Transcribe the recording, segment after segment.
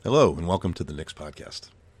Hello, and welcome to the Nix Podcast.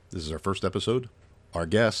 This is our first episode. Our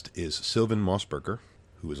guest is Silvan Mosberger,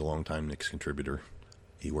 who is a longtime Nix contributor.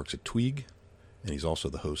 He works at Twig, and he's also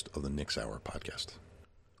the host of the Nix Hour podcast.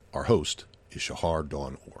 Our host is Shahar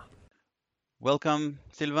Dawn Orr. Welcome,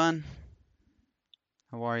 Silvan.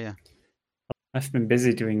 How are you? I've been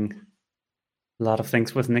busy doing a lot of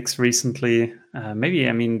things with Nix recently.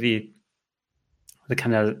 The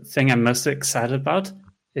kind of thing I'm most excited about,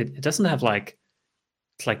 it doesn't have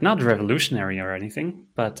it's like not revolutionary or anything,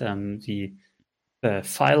 but the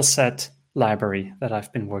Fileset library that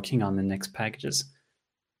I've been working on in Nix packages.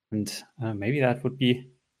 And maybe that would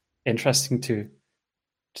be interesting to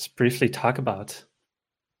just briefly talk about.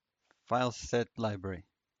 Fileset library.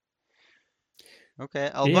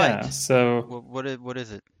 Okay, I'll Yeah, bite. so What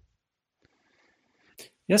is it?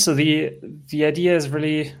 yeah, so the idea is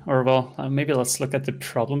really, maybe let's look at the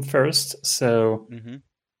problem first. So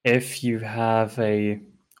if you have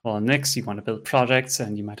in Nix, you want to build projects,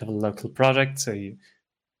 and you might have a local project, so you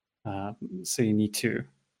need to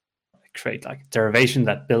create like a derivation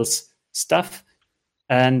that builds stuff,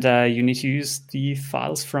 and you need to use the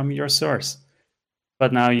files from your source.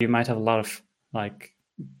 But now you might have a lot of like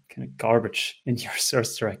kind of garbage in your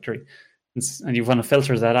source directory, and you want to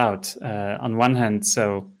filter that out on one hand,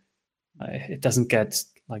 so it doesn't get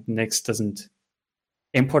like Nix doesn't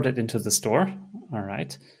import it into the store, all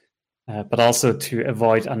right, but also to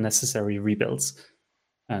avoid unnecessary rebuilds.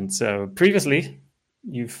 And so previously,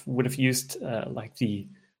 you would have used like the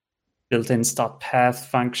built-in .path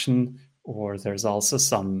function, or there's also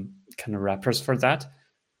some kind of wrappers for that.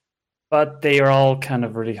 But they are all kind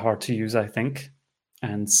of really hard to use, I think.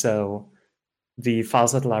 And so the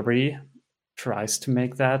Fileset library tries to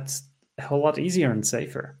make that a whole lot easier and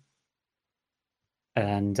safer.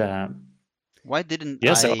 And why didn't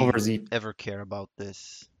I ever care about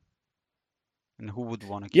this? And who would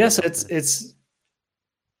want to care? Yes, about this?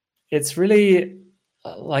 it's really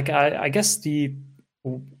like I guess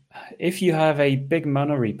if you have a big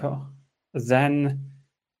monorepo, then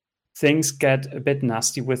things get a bit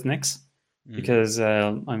nasty with Nix, because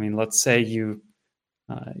let's say you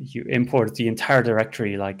import the entire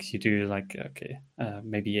directory, like you do,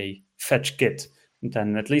 maybe a fetch git, and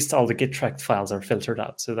then at least all the git tracked files are filtered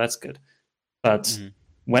out, so that's good. But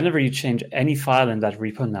whenever you change any file in that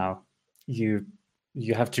repo now, you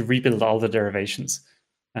have to rebuild all the derivations,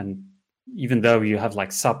 and even though you have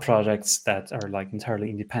like sub projects that are like entirely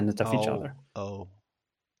independent of each other. Oh,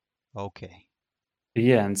 okay.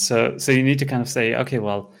 Yeah, and so you need to kind of say, okay,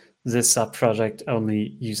 well, this sub project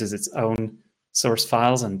only uses its own source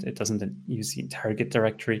files, and it doesn't use the entire Git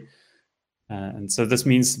directory. And so this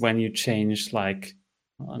means when you change, like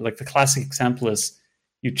the classic example is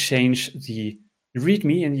you change the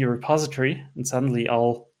README in your repository, and suddenly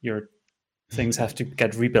all your things have to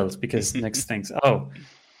get rebuilt because Nix thinks, oh,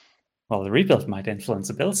 well, the rebuild might influence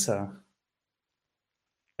the build, so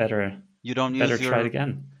better try it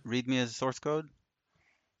again. README as source code?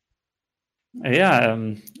 Yeah,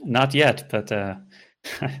 not yet, but I've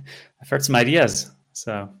heard some ideas,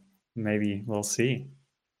 so maybe we'll see.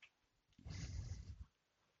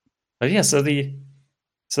 But yeah, so the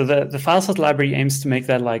Fileset library aims to make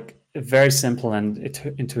that like very simple and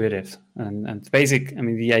intuitive, and basic. I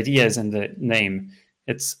mean, the idea is in the name.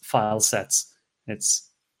 It's file sets. It's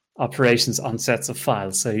operations on sets of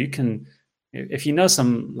files. So you can, if you know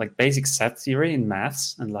some like basic set theory in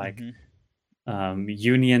maths and like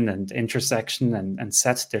union and intersection and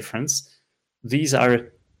set difference, these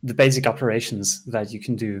are the basic operations that you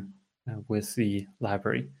can do with the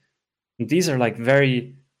library. And these are like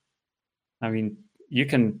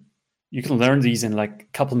you can learn these in like a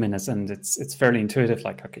couple minutes, and it's fairly intuitive.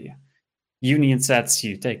 Like, okay, union sets,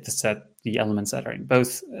 you take the elements that are in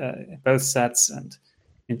both sets, and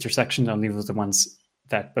intersection only with the ones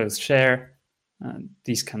that both share,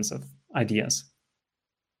 these kinds of ideas.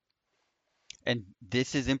 And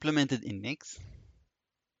this is implemented in Nix?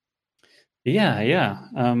 Yeah.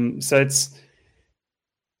 So it's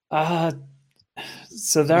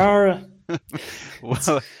so there are.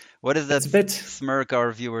 What is that smirk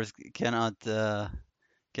our viewers cannot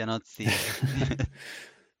see?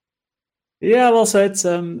 Yeah, well, so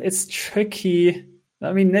it's tricky.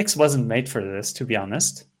 I mean, Nix wasn't made for this, to be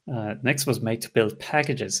honest. Nix was made to build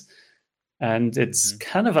packages, and it's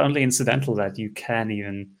kind of only incidental that you can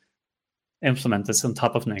even implement this on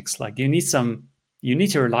top of Nix. Like, you need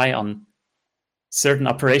to rely on certain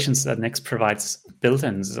operations that Nix provides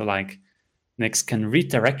built-in. So, like, Nix can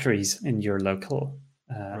read directories in your local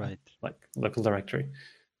local directory,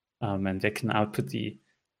 and they can output the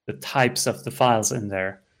types of the files in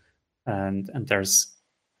there, and there's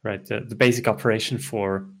right? The basic operation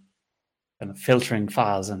for kind of filtering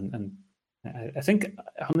files, and I think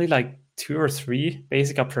only like 2 or 3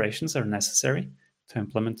 basic operations are necessary to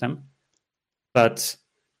implement them. But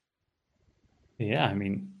yeah, I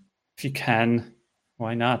mean, if you can,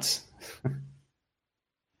 why not?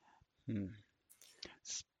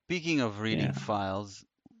 Speaking of reading files,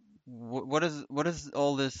 what does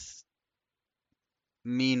all this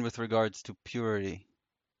mean with regards to purity?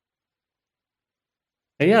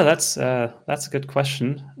 Yeah, that's a good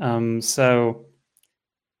question. So,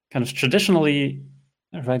 kind of traditionally,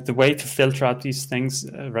 right, the way to filter out these things,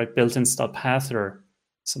 right, built-in path or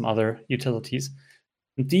some other utilities,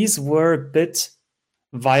 these were a bit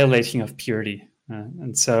violating of purity.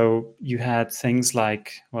 And so you had things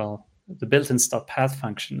like, well, the built-in path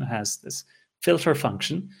function has this filter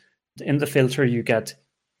function. In the filter, you get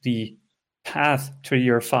the path to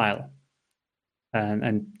your file.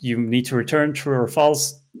 And you need to return true or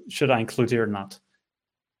false, should I include it or not.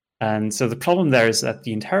 And so the problem there is that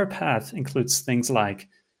the entire path includes things like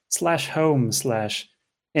 /home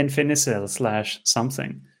 /infinicil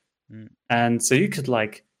 /something. And so you could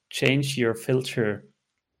like change your filter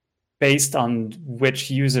based on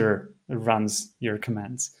which user runs your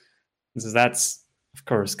commands. And so that's, of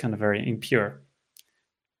course, kind of very impure.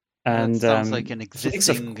 And that sounds like an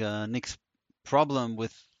existing Nix problem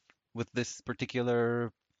with this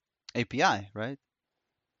particular API, right?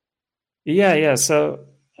 Yeah. So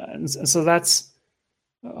that's,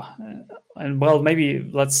 and well, maybe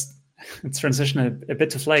let's transition a bit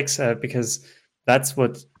to Flakes because that's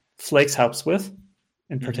what Flakes helps with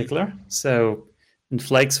in particular. So in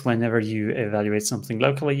Flakes, whenever you evaluate something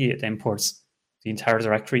locally, it imports the entire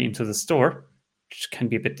directory into the store, which can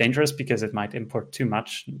be a bit dangerous because it might import too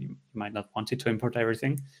much. You might not want it to import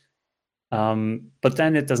everything. But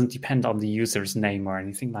then it doesn't depend on the user's name or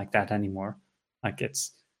anything like that anymore. Like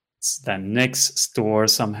it's then Nix store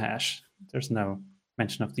some hash. There's no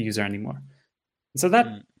mention of the user anymore. So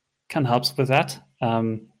that can help with that.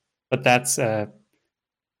 But that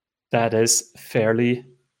is fairly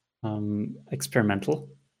experimental.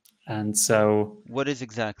 And so what is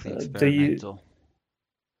exactly experimental?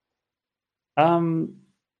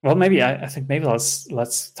 Well, maybe I think maybe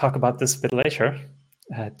let's talk about this a bit later.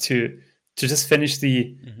 To just finish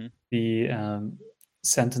the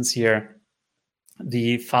sentence here,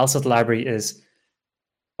 the Fileset library is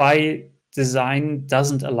by design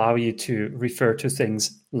doesn't allow you to refer to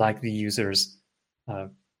things like the user's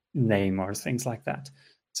name or things like that.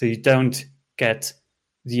 So you don't get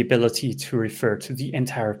the ability to refer to the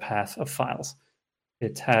entire path of files.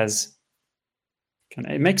 It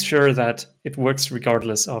makes sure that it works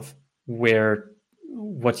regardless of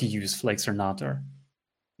what you use, Flakes or not, or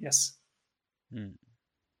yes.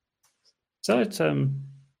 So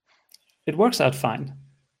it works out fine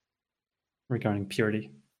regarding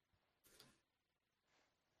purity.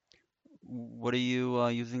 What are you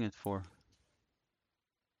using it for?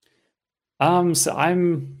 So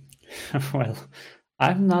I'm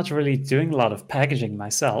not really doing a lot of packaging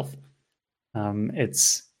myself. I'm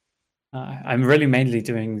really mainly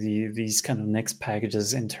doing these kind of Nix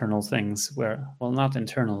packages, internal things where, well, not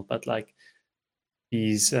internal, but like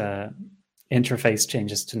these interface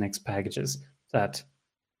changes to Nix packages that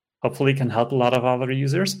hopefully can help a lot of other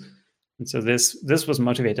users. And so this was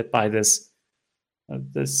motivated by this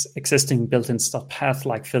existing built-in path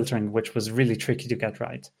like filtering, which was really tricky to get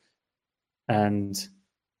right. And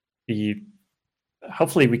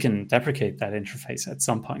hopefully we can deprecate that interface at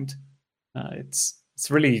some point. It's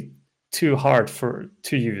really too hard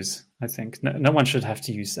to use. I think no one should have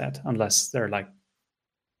to use that unless they're like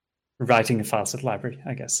writing a Fileset library,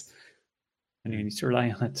 I guess, and you need to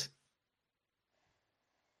rely on it.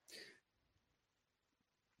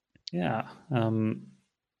 Yeah.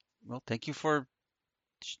 Well, thank you for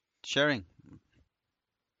sharing.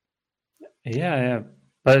 Yeah.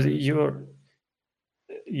 But you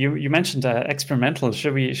mentioned experimental.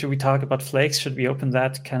 Should we talk about Flakes? Should we open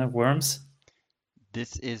that can of worms?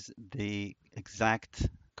 This is the exact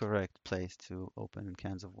correct place to open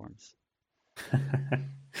cans of worms.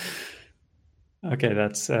 Okay,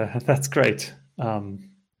 that's great.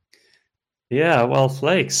 Yeah, well,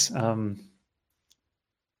 Flakes.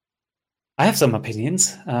 I have some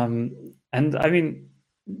opinions, and I mean,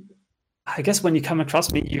 I guess when you come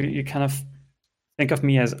across me, you kind of think of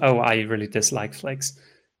me as, oh, I really dislike Flakes,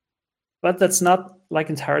 but that's not like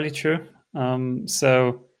entirely true.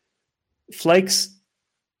 So Flakes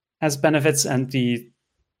has benefits and it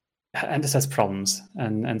has problems,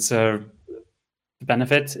 and so the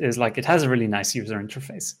benefit is like it has a really nice user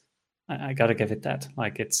interface. I gotta give it that.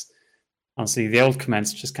 Like it's honestly the old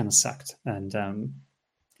commands just kind of sucked, and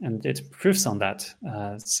and it improves on that.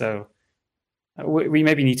 So we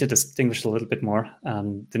maybe need to distinguish a little bit more.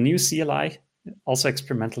 The new CLI, also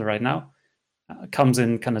experimental right now, comes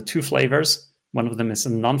in kind of two flavors. One of them is a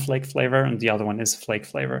non-flake flavor, and the other one is a flake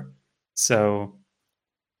flavor. So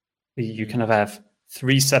you kind of have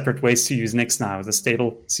three separate ways to use Nix now: the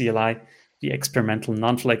stable CLI, the experimental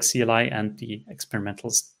non-flake CLI, and the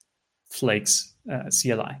experimental Flakes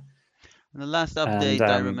CLI. And the last update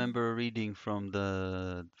I remember reading from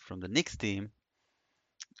the Nix team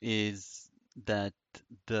is that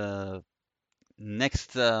the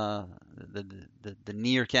next the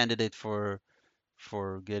near candidate for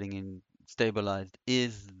getting in stabilized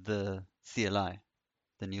is the CLI,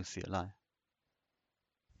 the new CLI.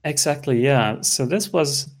 Exactly, yeah. So this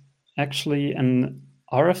was actually an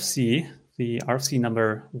RFC, the RFC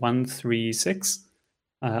number 136.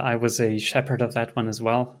 I was a shepherd of that one as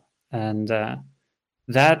well. And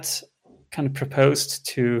that kind of proposed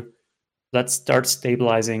to let's start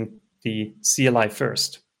stabilizing the CLI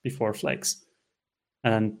first before Flakes.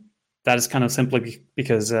 And that is kind of simply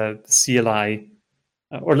because the CLI,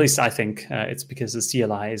 or at least I think it's because the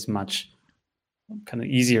CLI is much kind of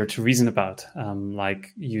easier to reason about.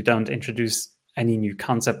 Like you don't introduce any new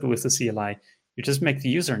concept with the CLI, you just make the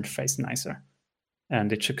user interface nicer.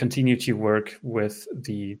 And it should continue to work with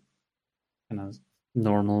the kind of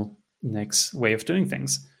normal Nix way of doing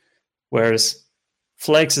things. Whereas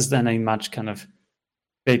Flakes is then a much kind of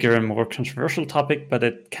bigger and more controversial topic, but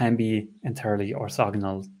it can be entirely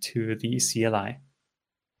orthogonal to the CLI.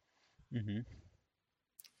 Mm-hmm.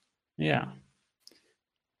 Yeah.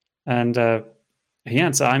 And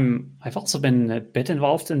yeah, so I've also been a bit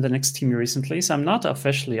involved in the Nix team recently. So I'm not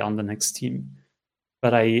officially on the Nix team,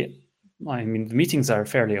 but I mean the meetings are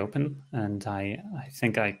fairly open, and I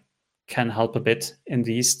think I can help a bit in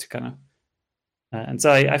these to kind of. And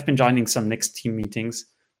so I've been joining some Nix team meetings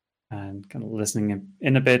and kind of listening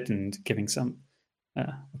in a bit and giving some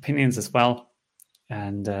opinions as well.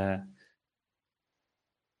 And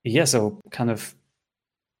yeah, so kind of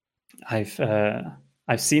I've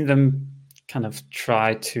seen them kind of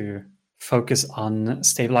try to focus on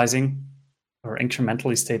stabilizing or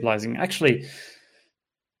incrementally stabilizing. Actually,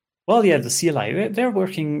 well, yeah, the CLI, they're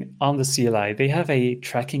working on the CLI. They have a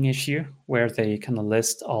tracking issue where they kind of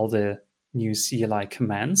list all the new CLI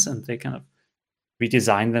commands, and they kind of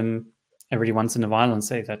redesign them every once in a while and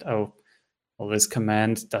say that, oh, well, this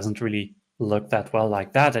command doesn't really look that well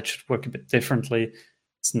like that. It should work a bit differently.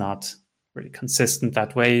 It's not really consistent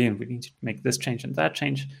that way, and we need to make this change and that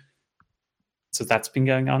change. So that's been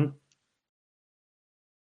going on.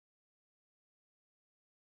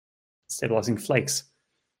 Stabilizing Flakes.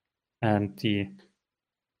 And the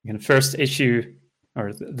first issue,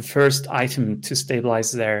 or the first item to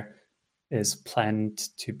stabilize there, is planned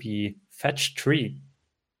to be fetch tree.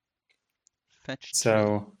 Fetch so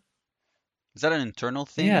tree. Is that an internal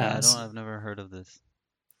thing? Yeah, I've never heard of this.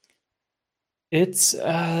 It's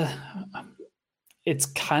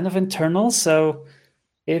kind of internal. So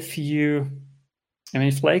if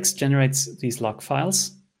Flakes generates these log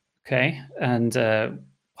files, okay, and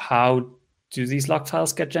how do these log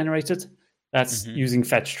files get generated? That's using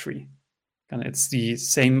fetch tree. And it's the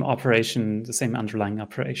same operation, the same underlying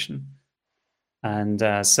operation. And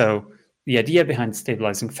so the idea behind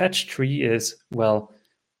stabilizing fetch tree is, well,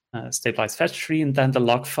 stabilize fetch tree, and then the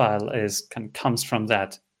log file comes from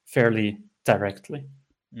that fairly directly.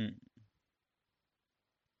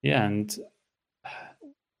 Yeah, and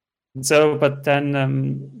so, but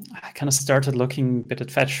then I kind of started looking a bit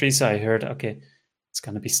at fetch tree. So I heard, okay, it's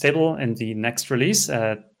going to be stable in the next release.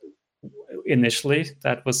 Initially,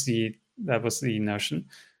 that was the notion.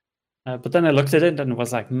 But then I looked at it and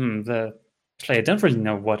was like, I don't really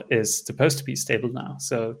know what is supposed to be stable now.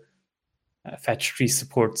 So fetch tree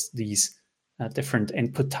supports these different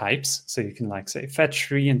input types. So you can say fetch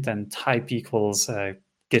tree and then type equals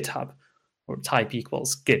GitHub, or type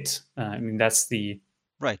equals Git. That's the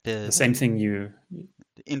same thing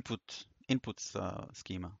the inputs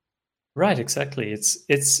schema. Right, exactly.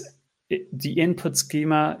 The input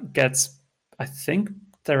schema gets, I think,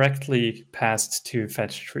 directly passed to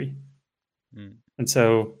fetch tree. And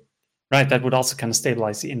so, right, that would also kind of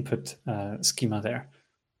stabilize the input schema there.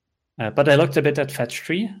 But I looked a bit at fetch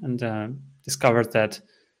tree and discovered that,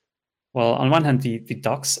 well, on one hand, the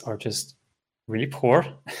docs are just really poor,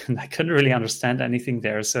 and I couldn't really understand anything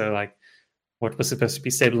there. So, what was supposed to be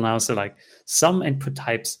stable now? So, some input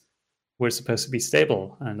types were supposed to be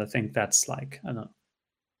stable, and I think that's I don't know,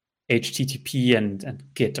 HTTP and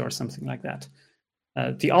Git or something like that.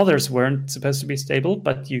 The others weren't supposed to be stable,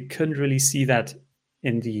 but you couldn't really see that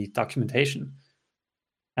in the documentation.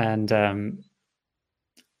 And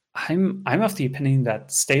I'm of the opinion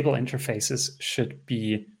that stable interfaces should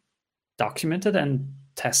be documented and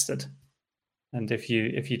tested. And if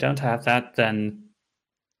you don't have that, then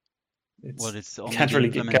it's only you can't the really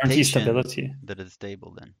guarantee stability. that is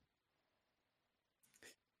stable then.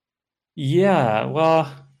 Yeah,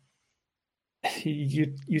 well,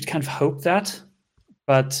 you'd kind of hope that,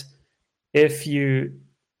 but if you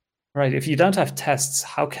don't have tests,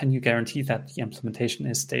 how can you guarantee that the implementation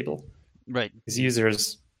is stable? Right. Because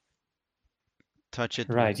users touch it.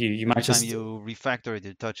 Right. You might every time you refactor it,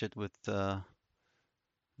 you touch it with I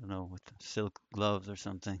don't know, with silk gloves or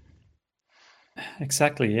something.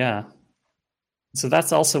 Exactly. Yeah. So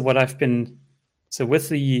that's also what I've been. So with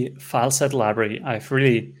the Fileset library, I've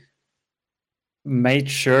really made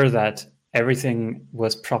sure that everything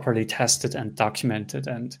was properly tested and documented,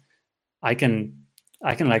 and I can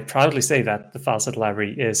like proudly say that the Fileset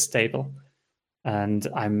library is stable, and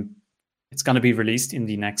it's going to be released in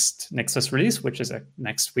the next Nexus release, which is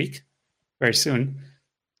next week, very soon,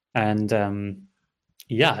 and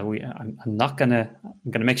yeah, I'm gonna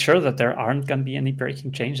make sure that there aren't gonna be any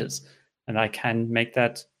breaking changes, and I can make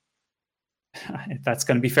that. That's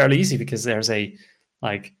gonna be fairly easy because there's a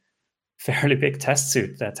like fairly big test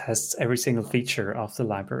suite that tests every single feature of the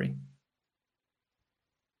library.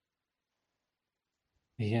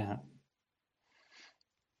 Yeah.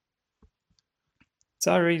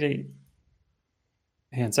 So I really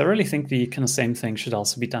think the kind of same thing should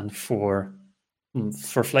also be done for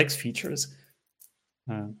Flakes features.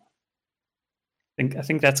 I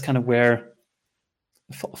think that's kind of where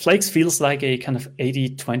Flakes feels like a kind of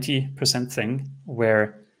 80-20% thing,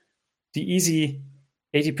 where the easy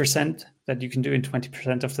 80% that you can do in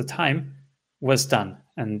 20% of the time was done,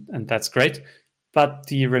 and that's great. But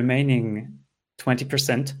the remaining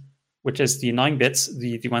 20%, which is the annoying bits,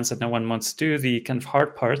 the ones that no one wants to do, the kind of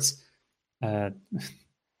hard parts, yeah,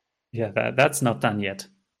 that's not done yet,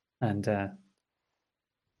 and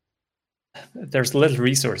there's little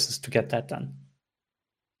resources to get that done.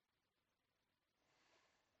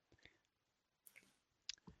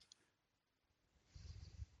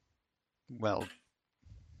 Well,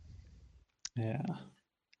 yeah.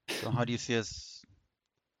 So how do you see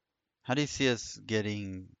us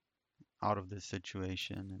getting out of this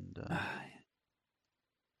situation? And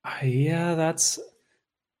yeah, that's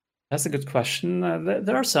a good question.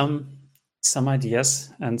 There are some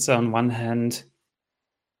ideas, and so on one hand,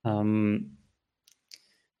 the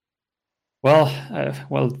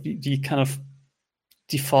kind of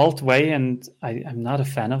default way, and I'm not a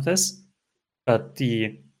fan of this, but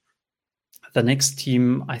the Nix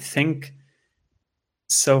team, I think,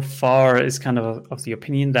 so far is kind of the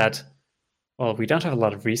opinion that, well, we don't have a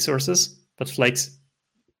lot of resources, but Flakes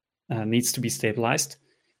needs to be stabilized.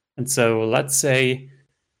 And so let's say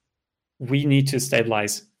we need to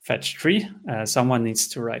stabilize fetch tree. Someone needs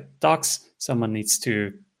to write docs. Someone needs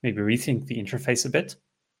to maybe rethink the interface a bit.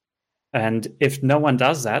 And if no one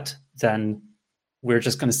does that, then we're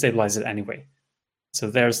just going to stabilize it anyway.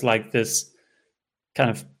 So there's like this kind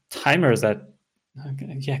of timer that,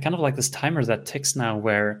 kind of like this timer that ticks now,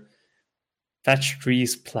 where fetch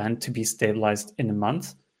trees plan to be stabilized in a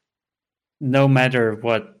month, no matter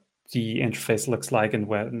what the interface looks like and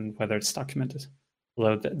whether it's documented.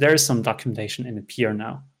 Although there is some documentation in the PR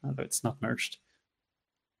now, although it's not merged.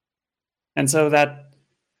 And so that's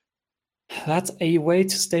a way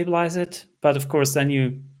to stabilize it, but of course then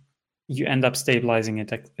you end up stabilizing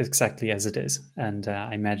it exactly as it is, and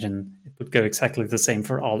I imagine it would go exactly the same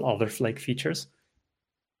for all other Flake features.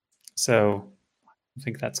 So I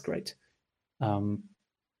think that's great.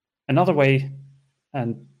 Another way,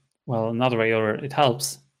 or it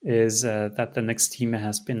helps, is that the Nix team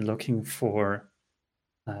has been looking for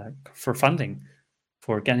funding,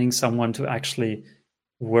 for getting someone to actually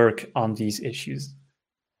work on these issues.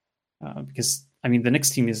 Because I mean, the Nix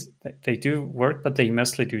team they do work, but they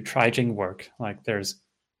mostly do triaging work. Like there's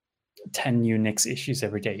 10 new Nix issues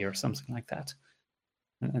every day or something like that,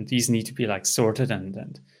 and these need to be like sorted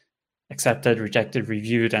and accepted, rejected,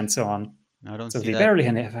 reviewed, and so on. I don't so see they that barely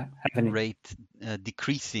have any rate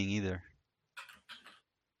decreasing either.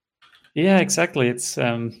 Yeah, exactly. It's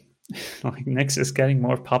like Nix is getting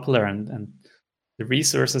more popular, and the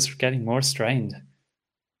resources are getting more strained.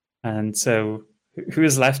 And so who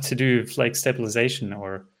is left to do Flake stabilization,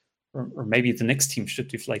 or maybe the Nix team should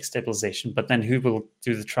do Flake stabilization, but then who will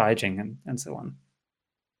do the triaging and so on?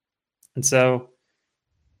 And so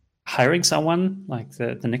hiring someone like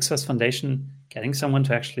the NixOS Foundation, getting someone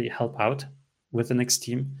to actually help out with the Nix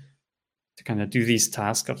team to kind of do these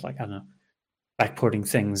tasks of, like, I don't know, backporting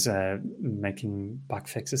things, making bug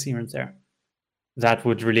fixes here and there, that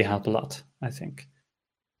would really help a lot, I think.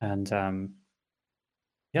 And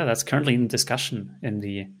that's currently in discussion in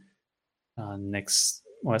the Nix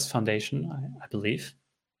OS Foundation, I believe.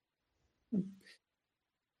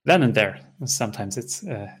 Then and there, sometimes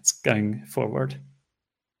it's going forward.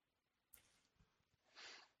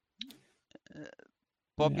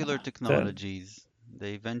 Popular technologies,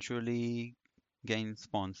 they eventually gain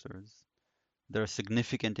sponsors. They're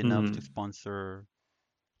significant enough to sponsor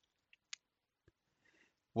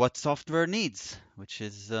what software needs, which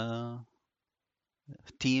is a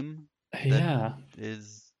team that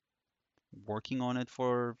is working on it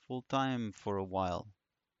for full time for a while,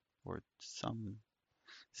 or some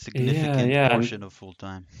significant portion of full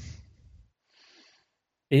time.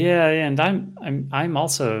 Yeah, and I'm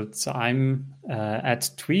also, so I'm at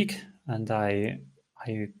Tweak, and I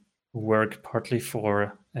work partly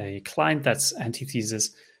for a client that's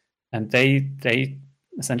Antithesis, and they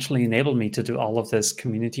essentially enable me to do all of this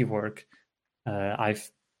community work.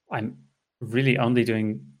 I'm really only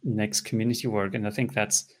doing Nix community work, and I think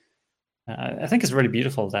that's I think it's really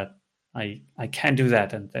beautiful that I can do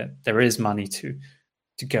that, and that there is money to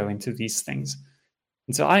go into these things.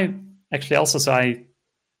 And so I actually also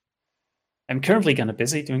I'm currently kind of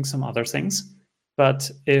busy doing some other things,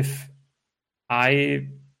 but if I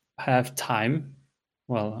have time,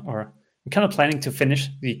 or I'm kind of planning to finish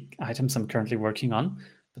the items I'm currently working on,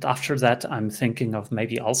 but after that, I'm thinking of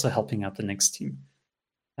maybe also helping out the next team.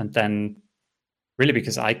 And then really,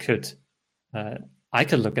 because I could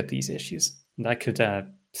look at these issues, and I could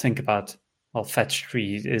think about, well, fetch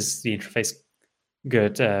tree, is the interface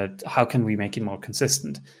good? How can we make it more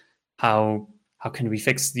consistent? How can we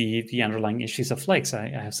fix the underlying issues of Flakes? I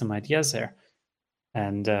have some ideas there.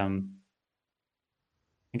 And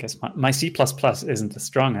I guess my C++ isn't the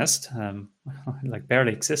strongest, like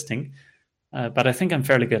barely existing, but I think I'm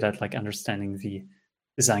fairly good at like understanding the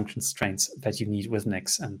design constraints that you need with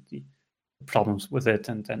Nix and the problems with it,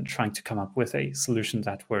 and then trying to come up with a solution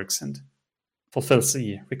that works and fulfills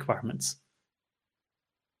the requirements.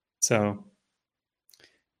 So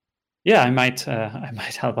yeah, I might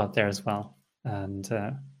help out there as well. And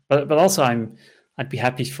but also I'd be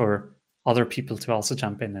happy for other people to also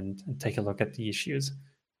jump in and take a look at the issues.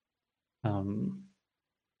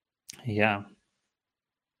 Yeah.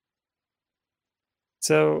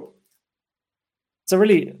 So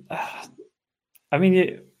really, I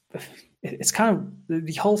mean, it's kind of,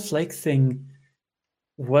 the whole Flake thing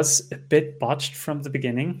was a bit botched from the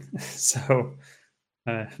beginning. So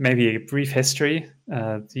maybe a brief history.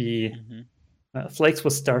 Flakes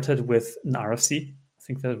was started with an RFC. I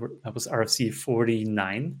think that was RFC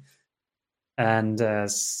 49. And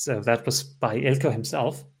so that was by Ilko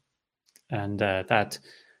himself. And that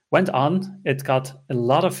went on. It got a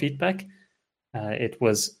lot of feedback. It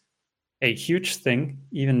was a huge thing,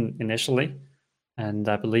 even initially. And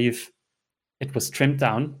I believe it was trimmed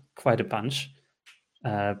down quite a bunch.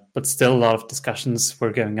 But still, a lot of discussions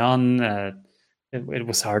were going on. It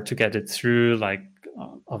was hard to get it through. Like,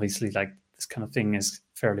 obviously, like, this kind of thing is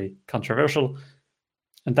fairly controversial.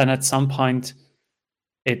 And then at some point,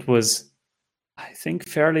 it was, I think,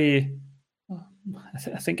 fairly...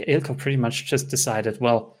 I think Ilko pretty much just decided,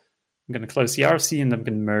 well, I'm going to close the RFC and I'm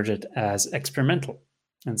going to merge it as experimental.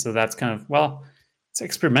 And so that's kind of, well, it's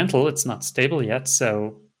experimental. It's not stable yet.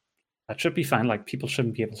 So that should be fine. Like, people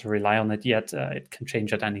shouldn't be able to rely on it yet. It can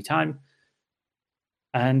change at any time.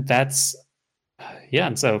 And that's, yeah.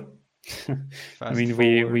 And so, I mean,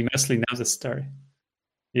 we mostly know the story.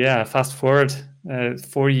 Yeah. Fast forward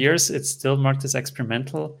 4 years, it's still marked as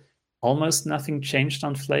experimental. Almost nothing changed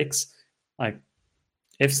on Flakes. Like,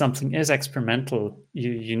 if something is experimental,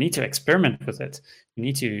 you need to experiment with it. You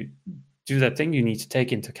need to do that thing. You need to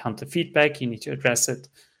take into account the feedback. You need to address it.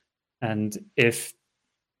 And if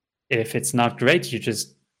it's not great, you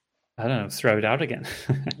just, I don't know, throw it out again.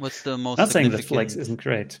 What's the most not saying that Flakes isn't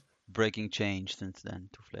great. Breaking change since then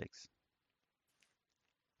to Flakes?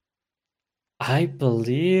 I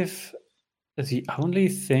believe the only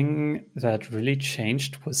thing that really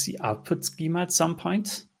changed was the output schema at some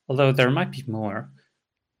point, although there might be more.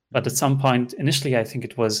 But at some point, initially, I think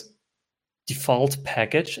it was default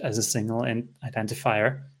package as a single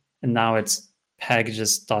identifier, and now it's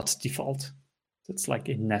packages.default. It's like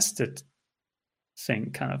a nested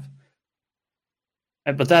thing, kind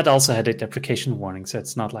of. But that also had a deprecation warning, so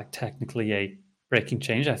it's not like technically a breaking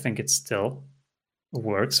change. I think it still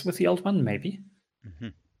works with the old one, maybe.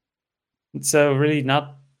 So really,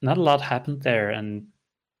 not a lot happened there, and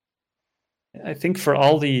I think for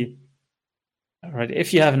all the right,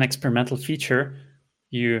 if you have an experimental feature,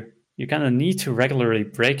 you kind of need to regularly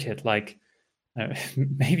break it. Like,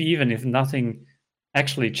 maybe even if nothing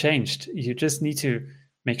actually changed, you just need to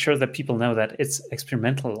make sure that people know that it's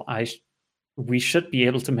experimental. We should be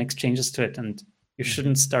able to make changes to it, and you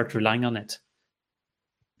shouldn't start relying on it.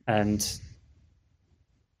 But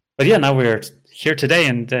yeah, now we're here today,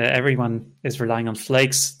 and everyone is relying on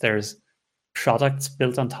Flakes. There's products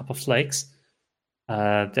built on top of Flakes.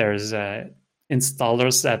 There's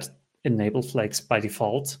installers that enable Flakes by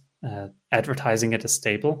default, advertising it as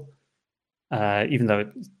stable, even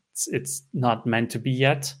though it's not meant to be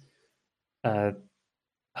yet.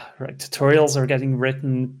 Right, tutorials are getting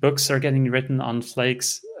written, books are getting written on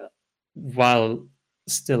Flakes, while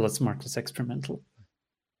still it's marked as experimental.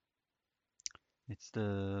 It's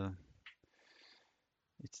the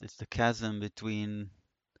chasm between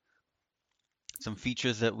some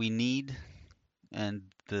features that we need and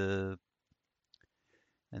the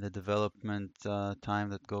development time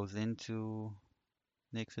that goes into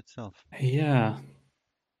Nix itself. Yeah,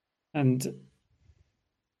 and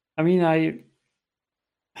I mean,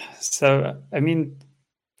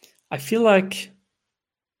 I feel like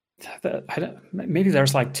maybe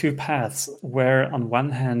there's like two paths where on one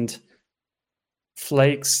hand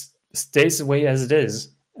Flakes stays the way as it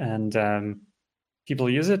is, and people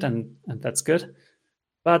use it, and that's good.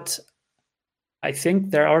 But I think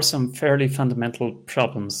there are some fairly fundamental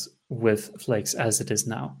problems with Flakes as it is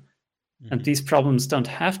now. Mm-hmm. And these problems don't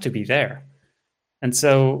have to be there. And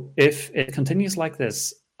so if it continues like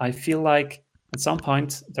this, I feel like at some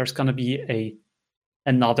point there's going to be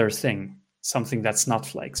another thing, something that's not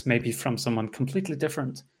Flakes, maybe from someone completely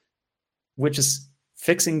different, which is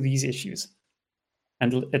fixing these issues.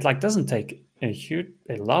 And it like doesn't take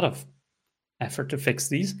a lot of effort to fix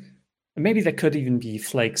these. And maybe there could even be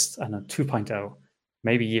Flakes, I don't know, 2.0.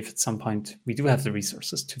 Maybe if at some point we do have the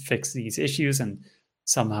resources to fix these issues and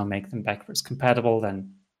somehow make them backwards compatible,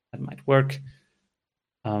 then that might work.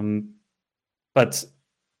 But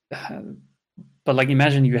like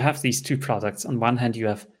imagine you have these two products. On one hand, you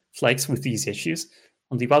have Flakes with these issues.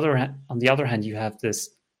 On the other hand, you have this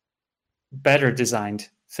better designed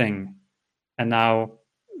thing. And now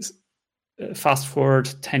fast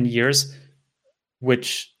forward 10 years,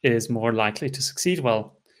 which is more likely to succeed?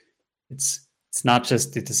 Well, it's not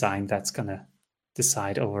just the design that's going to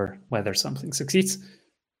decide over whether something succeeds.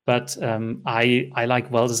 But I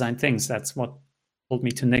like well-designed things. That's what pulled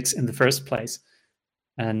me to Nix in the first place.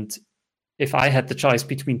 And if I had the choice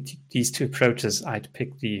between these two approaches, I'd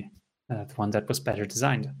pick the one that was better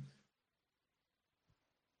designed.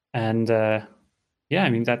 And yeah, I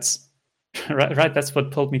mean, that's right. That's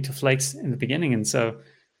what pulled me to Flakes in the beginning. And so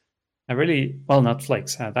not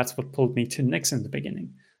Flakes. That's what pulled me to Nix in the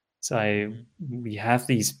beginning. So we have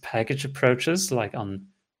these package approaches. Like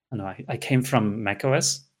I came from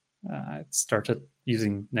macOS. I started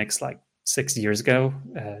using Nix like 6 years ago,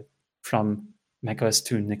 from macOS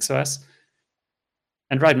to NixOS.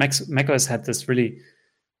 And right, macOS had this really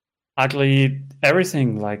ugly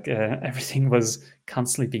everything. Like everything was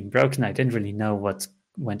constantly being broken. I didn't really know what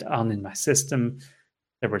went on in my system.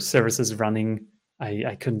 There were services running.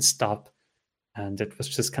 I couldn't stop, and it was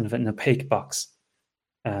just kind of an opaque box.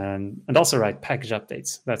 And also, right, package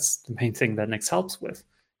updates. That's the main thing that Nix helps with.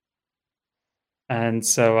 And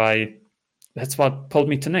so that's what pulled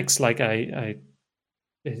me to Nix. Like I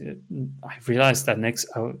realized that Nix,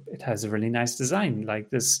 it has a really nice design.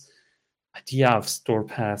 Like this idea of store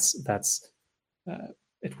paths.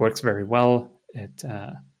 It works very well. It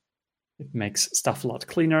makes stuff a lot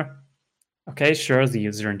cleaner. Okay, sure, the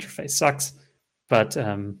user interface sucks, but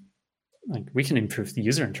like we can improve the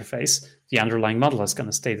user interface. The underlying model is going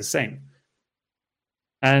to stay the same.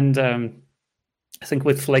 And I think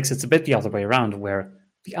with Flakes, it's a bit the other way around, where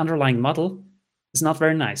the underlying model is not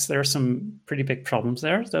very nice. There are some pretty big problems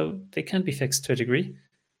there, though they can be fixed to a degree.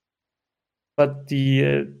 But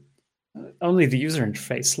only the user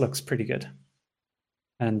interface looks pretty good.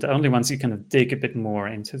 And only once you kind of dig a bit more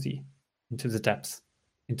into the depths,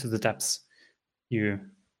 you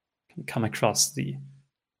can come across the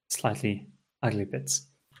slightly ugly bits.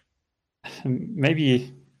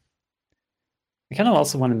 Maybe I kind of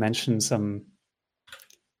also want to mention some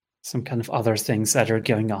kind of other things that are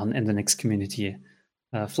going on in the Nix community.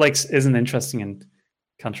 Flakes is an interesting and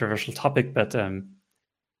controversial topic, but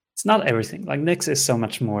it's not everything. Like Nix is so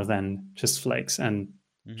much more than just Flakes, and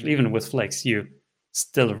even with Flakes, you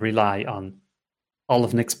still rely on all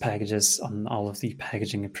of Nix packages, on all of the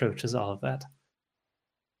packaging approaches, all of that.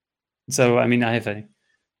 So, I mean, I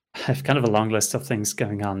have kind of a long list of things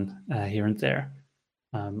going on here and there.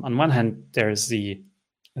 On one hand, there's the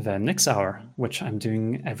Nix Hour, which I'm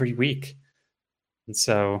doing every week. And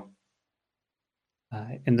so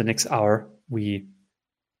in the Nix Hour, we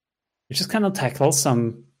just kind of tackle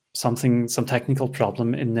some some technical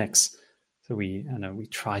problem in Nix. So we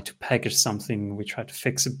try to package something, we try to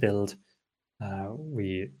fix a build,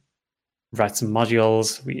 we write some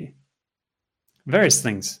modules, various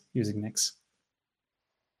things using Nix.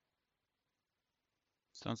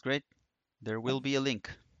 Sounds great. There will be a link.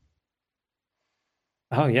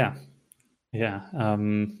 Oh yeah.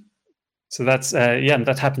 So that's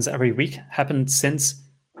that happens every week. Happened since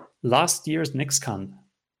last year's NixCon.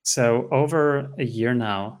 So over a year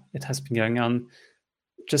now, it has been going on.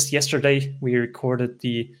 Just yesterday, we recorded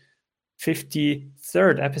the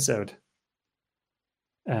 53rd episode,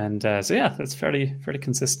 and so yeah, that's fairly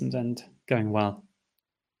consistent and going well.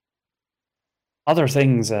 Other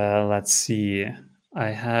things, let's see. I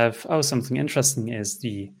have something interesting is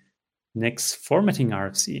the Nix formatting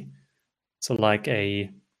RFC. So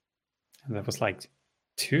that was like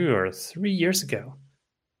 2 or 3 years ago.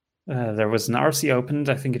 There was an RFC opened,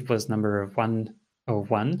 I think it was number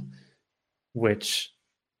 101, which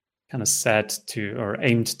kind of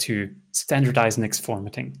aimed to standardize Nix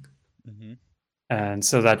formatting. Mm-hmm. And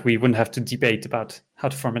so that we wouldn't have to debate about how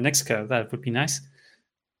to format Nix code. That would be nice.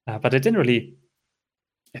 But it didn't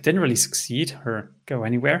really succeed or go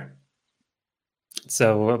anywhere.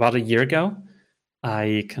 So about a year ago,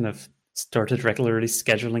 I kind of started regularly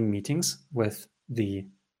scheduling meetings with the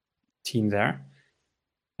team there.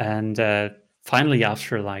 And finally,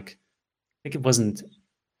 after I think it wasn't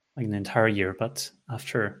like an entire year, but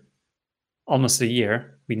after almost a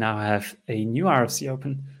year, we now have a new RFC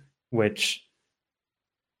open, which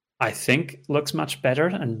I think looks much better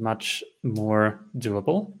and much more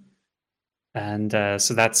doable. And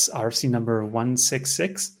so that's RFC number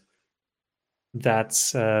 166.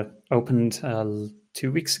 That's opened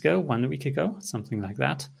 2 weeks ago, 1 week ago, something like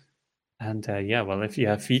that. And well, if you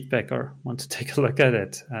have feedback or want to take a look at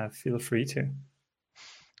it, feel free to.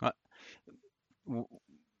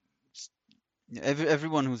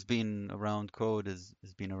 Everyone who's been around code has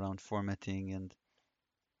been around formatting, and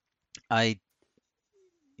I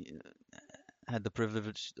had the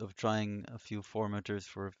privilege of trying a few formatters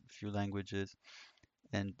for a few languages,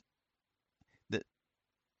 and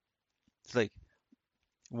it's like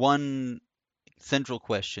one central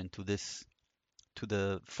question to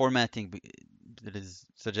the formatting that is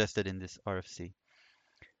suggested in this RFC.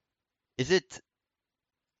 Is it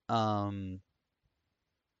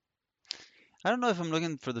I don't know if I'm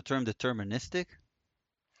looking for the term deterministic.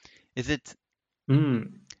 Does it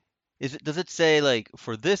say like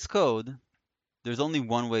for this code, there's only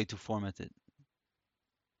one way to format it?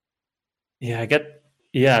 Yeah, I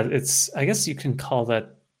guess you can call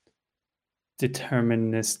that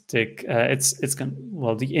deterministic.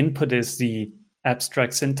 The input is the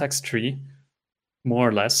abstract syntax tree, more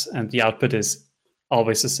or less, and the output is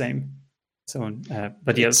always the same. So,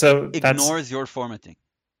 so ignores your formatting.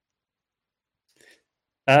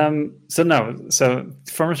 So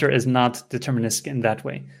formatter is not deterministic in that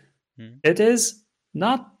way. It is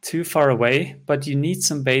not too far away, but you need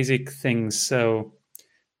some basic things. So,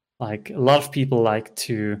 like a lot of people like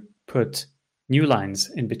to put new lines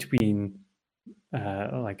in between,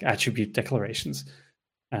 like attribute declarations,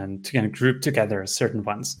 and to kind of group together certain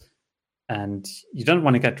ones. And you don't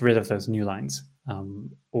want to get rid of those new lines,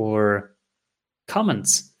 or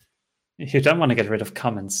comments. You don't want to get rid of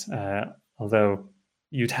comments, although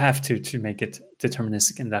you'd have to make it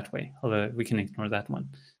deterministic in that way, although we can ignore that one.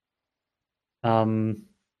 I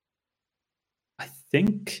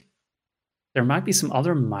think there might be some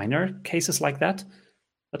other minor cases like that,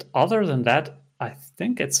 but other than that, I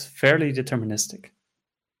think it's fairly deterministic.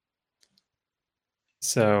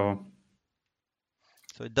 So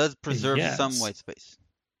it does preserve some white space.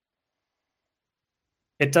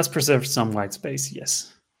 It does preserve some white space,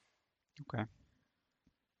 yes. Okay.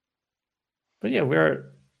 But yeah,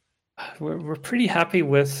 we're pretty happy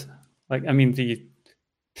with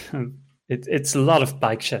it's a lot of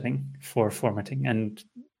bike shedding for formatting, and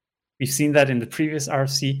we've seen that in the previous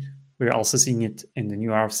RFC. We're also seeing it in the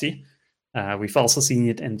new RFC. We've also seen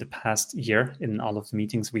it in the past year in all of the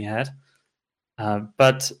meetings we had.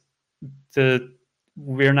 But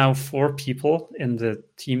we're now 4 people in the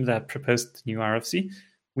team that proposed the new RFC.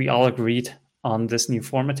 We all agreed on this new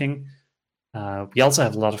formatting. We also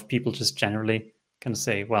have a lot of people just generally kind of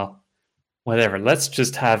say, well, whatever, let's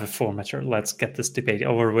just have a formatter. Let's get this debate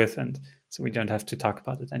over with, and so we don't have to talk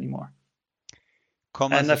about it anymore.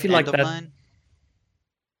 Commas and I feel like that. Line?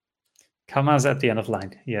 Commas at the end of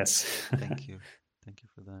line, yes. Thank you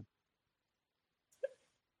for that.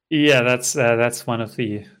 Yeah, that's one of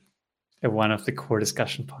the core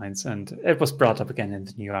discussion points, and it was brought up again in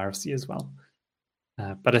the new RFC as well.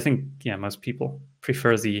 But I think most people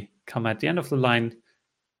prefer the comma at the end of the line,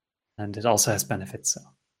 and it also has benefits. So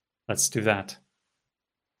let's do that.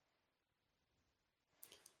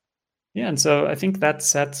 Yeah, and so I think that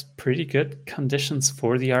sets pretty good conditions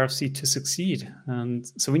for the RFC to succeed. And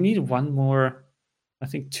so we need one or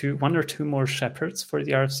two more shepherds for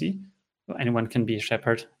the RFC. Well, anyone can be a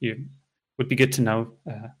shepherd. You would be good to know,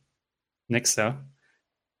 Nix, though.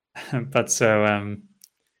 But so,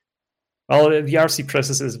 well, the RFC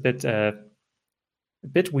process is a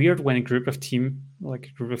bit weird when a group of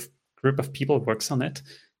people works on it,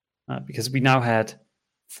 because we now had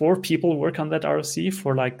 4 people work on that RFC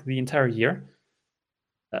for like the entire year.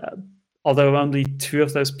 Although only 2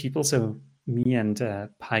 of those people, so me and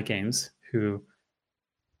Pi Games, who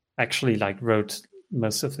actually like wrote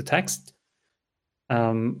most of the text.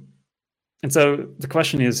 And so the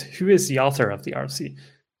question is, who is the author of the RFC?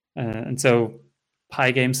 And so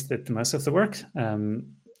Pi Games did the most of the work.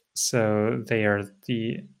 So they are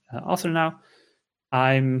the author now.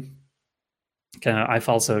 I've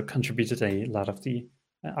also contributed a lot of the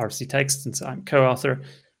RFC text, and so I'm co-author.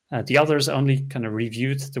 The others only kind of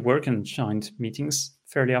reviewed the work and joined meetings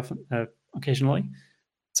fairly often, occasionally.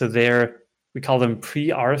 So we call them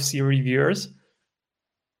pre-RFC reviewers.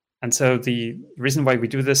 And so the reason why we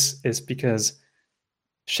do this is because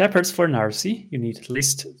shepherds for an RFC, you need at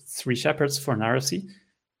least 3 shepherds for an RFC,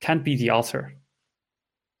 can't be the author.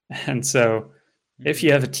 And so if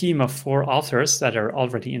you have a team of 4 authors that are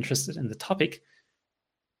already interested in the topic,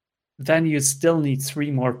 then you still need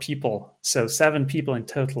 3 more people. So 7 people in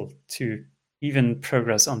total to even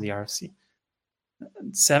progress on the RFC.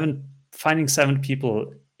 Finding 7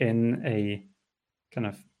 people in a kind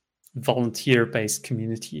of volunteer-based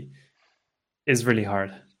community is really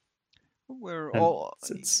hard.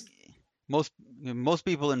 Most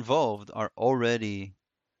people involved are already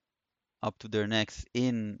up to their necks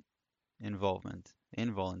in involvement,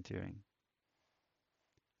 in volunteering.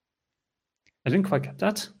 I didn't quite get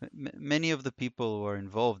that. Many of the people who are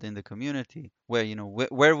involved in the community,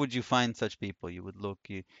 where would you find such people? You would look,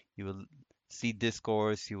 you would see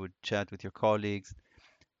discourse, you would chat with your colleagues,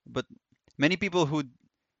 but many people whom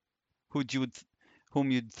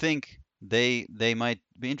you'd think they might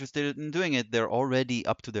be interested in doing it, they're already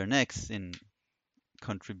up to their necks in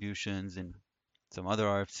contributions in some other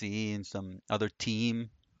RFC, in some other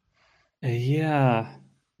team. Yeah,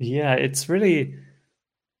 it's really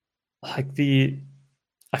like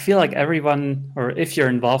I feel like everyone, or if you're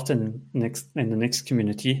involved in the Nix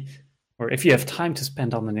community, or if you have time to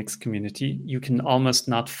spend on the Nix community, you can almost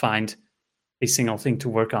not find a single thing to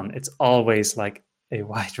work on. It's always like a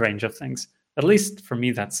wide range of things. At least for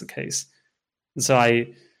me, that's the case. So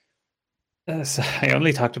I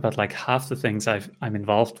only talked about like half the things I'm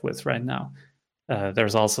involved with right now.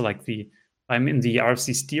 There's also like I'm in the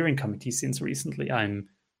RFC steering committee since recently. I'm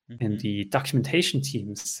in the documentation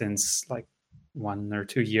team since like 1 or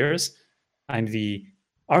 2 years. I'm the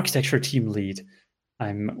architecture team lead.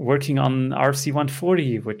 I'm working on RFC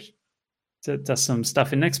 140, which does some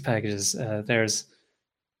stuff in Nix packages. I'm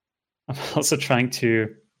also trying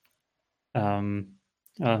to, oh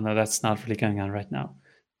no, that's not really going on right now,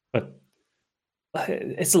 but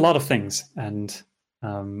it's a lot of things, and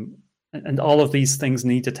all of these things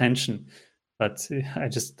need attention. But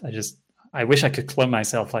I wish I could clone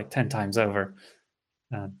myself like 10 times over.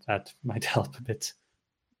 That might help a bit.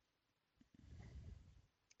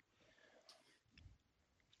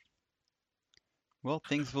 Well,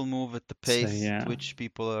 things will move at the pace at which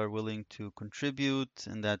people are willing to contribute,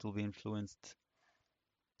 and that will be influenced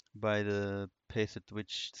by the pace at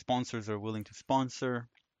which sponsors are willing to sponsor,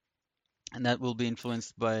 and that will be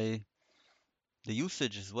influenced by the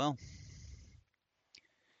usage as well.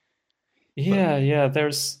 Yeah.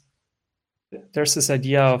 There's this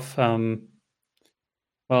idea of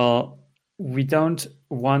well, we don't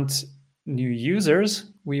want new users,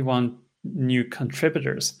 we want new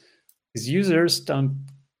contributors. Because users don't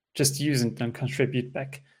just use and don't contribute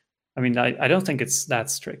back. I mean, I don't think it's that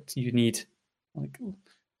strict. You need, like,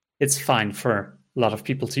 it's fine for a lot of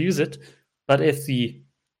people to use it, but if the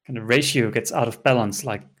kind of ratio gets out of balance,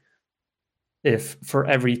 like if for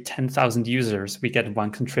every 10,000 users we get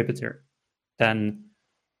 1 contributor, then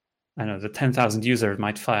I know the 10,000 user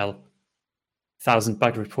might file 1,000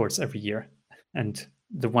 bug reports every year, and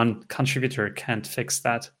the 1 contributor can't fix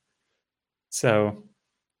that. So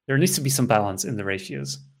there needs to be some balance in the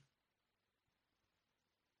ratios.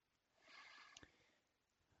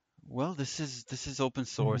 Well, this is open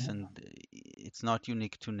source, and it's not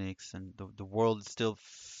unique to Nix, and the world is still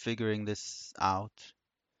figuring this out.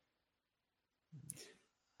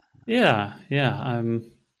 Yeah. Well,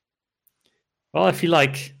 I feel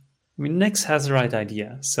like, Nix has the right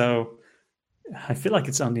idea. So I feel like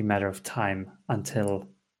it's only a matter of time until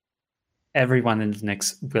everyone in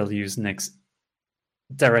Linux will use Nix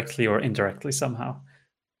directly or indirectly somehow.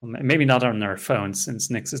 Maybe not on their phones, since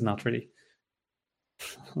Nix is not really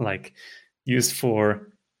like used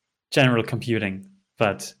for general computing,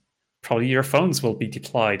 but probably your phones will be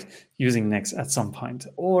deployed using Nix at some point,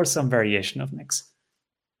 or some variation of Nix.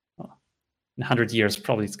 Well, in 100 years,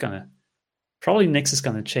 probably Nix is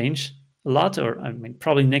gonna change a lot, or I mean,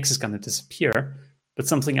 probably Nix is gonna disappear, but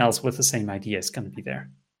something else with the same idea is gonna be there.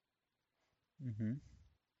 Mm-hmm.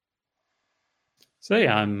 So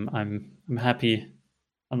yeah, I'm happy.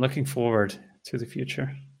 I'm looking forward to the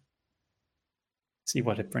future. See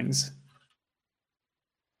what it brings.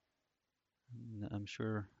 I'm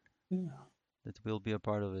sure that we'll be a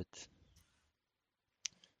part of it.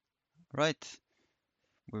 Right.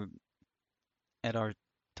 We're at our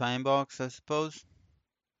time box, I suppose.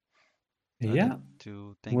 Yeah. I'd like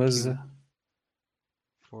to thank you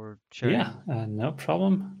for sharing. Yeah, no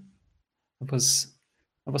problem. It was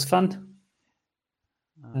fun.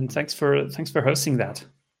 And thanks for hosting that.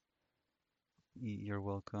 You're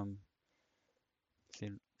welcome,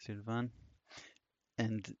 Silvan.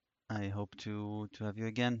 And I hope to have you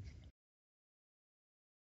again.